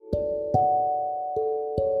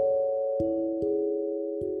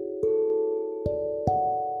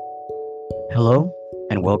Hello,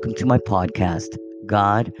 and welcome to my podcast,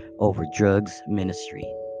 God Over Drugs Ministry,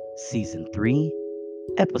 Season 3,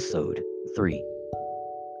 Episode 3,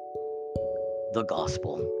 The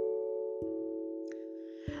Gospel.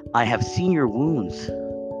 I have seen your wounds.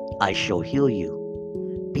 I shall heal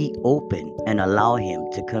you. Be open and allow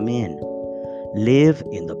Him to come in. Live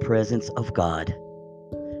in the presence of God.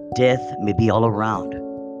 Death may be all around,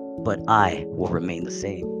 but I will remain the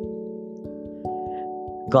same.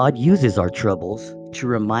 God uses our troubles to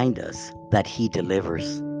remind us that He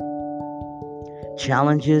delivers.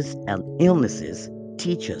 Challenges and illnesses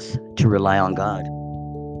teach us to rely on God.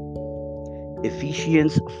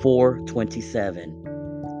 Ephesians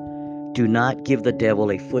 4:27. Do not give the devil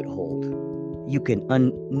a foothold. You can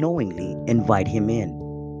unknowingly invite him in.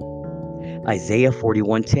 Isaiah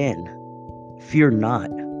 41:10. Fear not,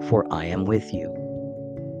 for I am with you.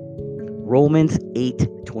 Romans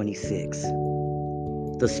 8:26.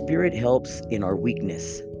 The Spirit helps in our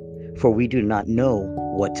weakness, for we do not know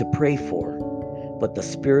what to pray for, but the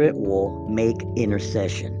Spirit will make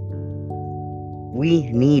intercession.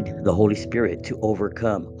 We need the Holy Spirit to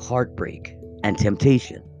overcome heartbreak and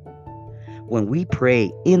temptation. When we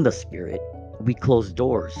pray in the Spirit, we close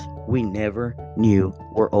doors we never knew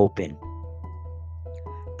were open.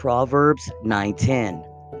 Proverbs 9:10.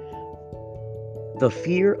 The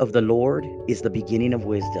fear of the Lord is the beginning of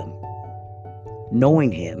wisdom.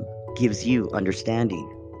 Knowing Him gives you understanding.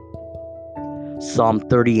 Psalm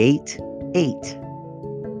 38:8.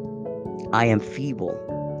 I am feeble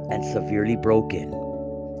and severely broken.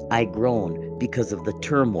 I groan because of the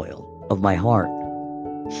turmoil of my heart.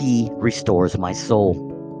 He restores my soul.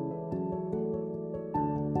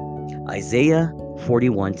 Isaiah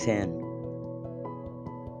 41:10.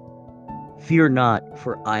 Fear not,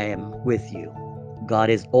 for I am with you. God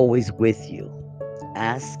is always with you.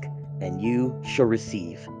 Ask, and you shall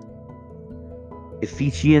receive.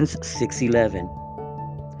 Ephesians 6:11.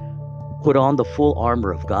 Put on the full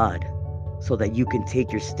armor of God, so that you can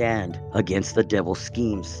take your stand against the devil's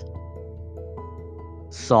schemes.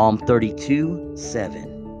 Psalm 32:7.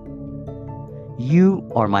 You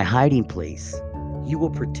are my hiding place. You will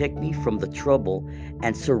protect me from the trouble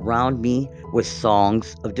and surround me with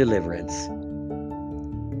songs of deliverance.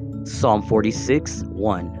 Psalm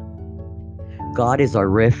 46:1. God is our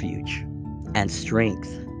refuge and strength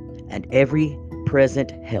and every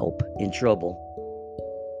present help in trouble.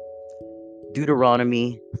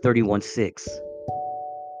 Deuteronomy 31:6.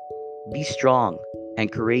 Be strong and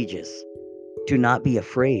courageous. Do not be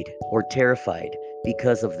afraid or terrified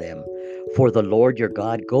because of them, for the Lord your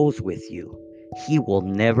God goes with you. He will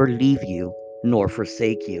never leave you nor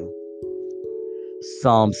forsake you.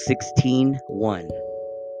 Psalm 16:1.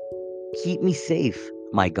 Keep me safe,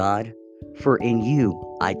 my God, for in you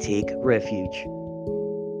I take refuge.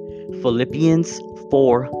 Philippians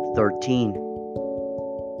 4:13.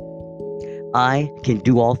 I can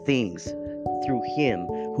do all things through Him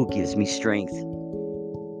who gives me strength.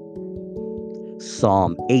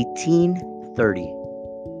 Psalm 18:30.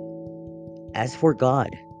 As for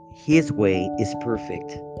God, His way is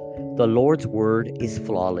perfect. The Lord's word is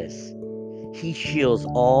flawless. He shields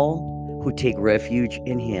all who take refuge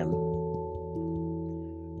in Him.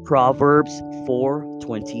 Proverbs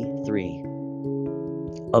 4:23.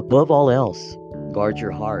 Above all else, guard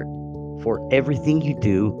your heart, for everything you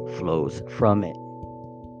do flows from it.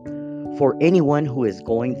 For anyone who is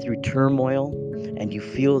going through turmoil and you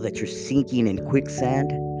feel that you're sinking in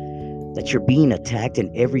quicksand, that you're being attacked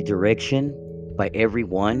in every direction by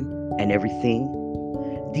everyone and everything,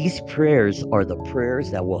 these prayers are the prayers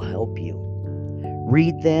that will help you.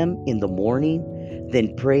 Read them in the morning,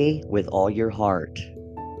 then pray with all your heart.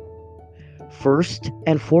 First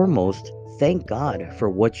and foremost, thank God for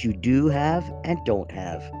what you do have and don't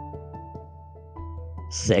have.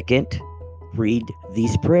 Second, read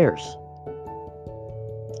these prayers.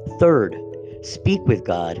 Third, speak with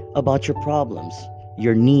God about your problems,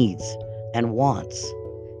 your needs, and wants.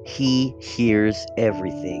 He hears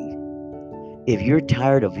everything. If you're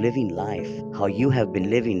tired of living life how you have been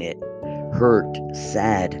living it, hurt,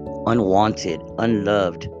 sad, unwanted,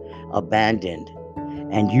 unloved, abandoned,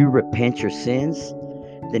 and you repent your sins,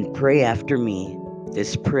 then pray after me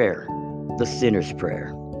this prayer, the sinner's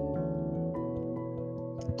prayer.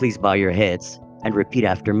 Please bow your heads and repeat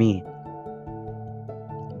after me.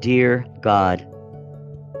 Dear God,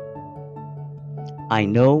 I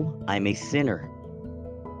know I'm a sinner,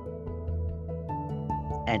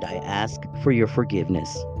 and I ask for your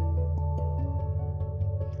forgiveness.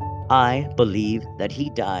 I believe that He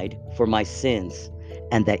died for my sins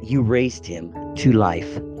and that you raised Him to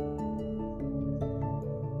life.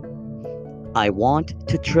 I want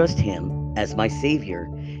to trust Him as my Savior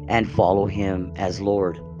and follow Him as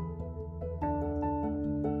Lord.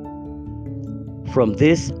 From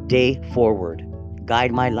this day forward,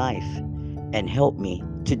 guide my life and help me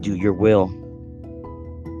to do your will.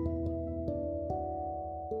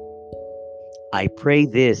 I pray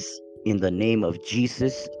this in the name of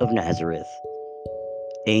Jesus of Nazareth.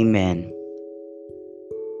 Amen.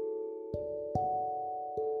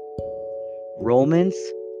 Romans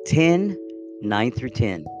 10, 9 through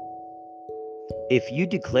 10. If you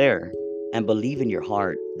declare and believe in your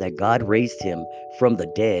heart that God raised him from the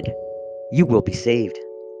dead, you will be saved.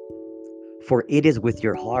 For it is with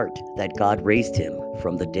your heart that God raised him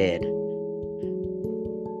from the dead.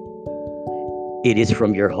 It is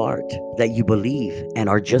from your heart that you believe and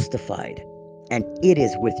are justified, and it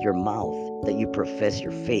is with your mouth that you profess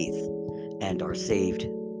your faith and are saved.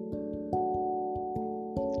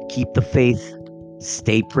 Keep the faith,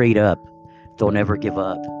 stay prayed up, don't ever give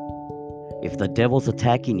up. If the devil's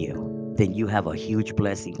attacking you, then you have a huge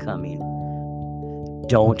blessing coming.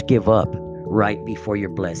 Don't give up right before your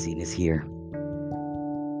blessing is here.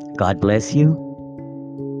 God bless you,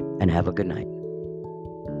 and have a good night.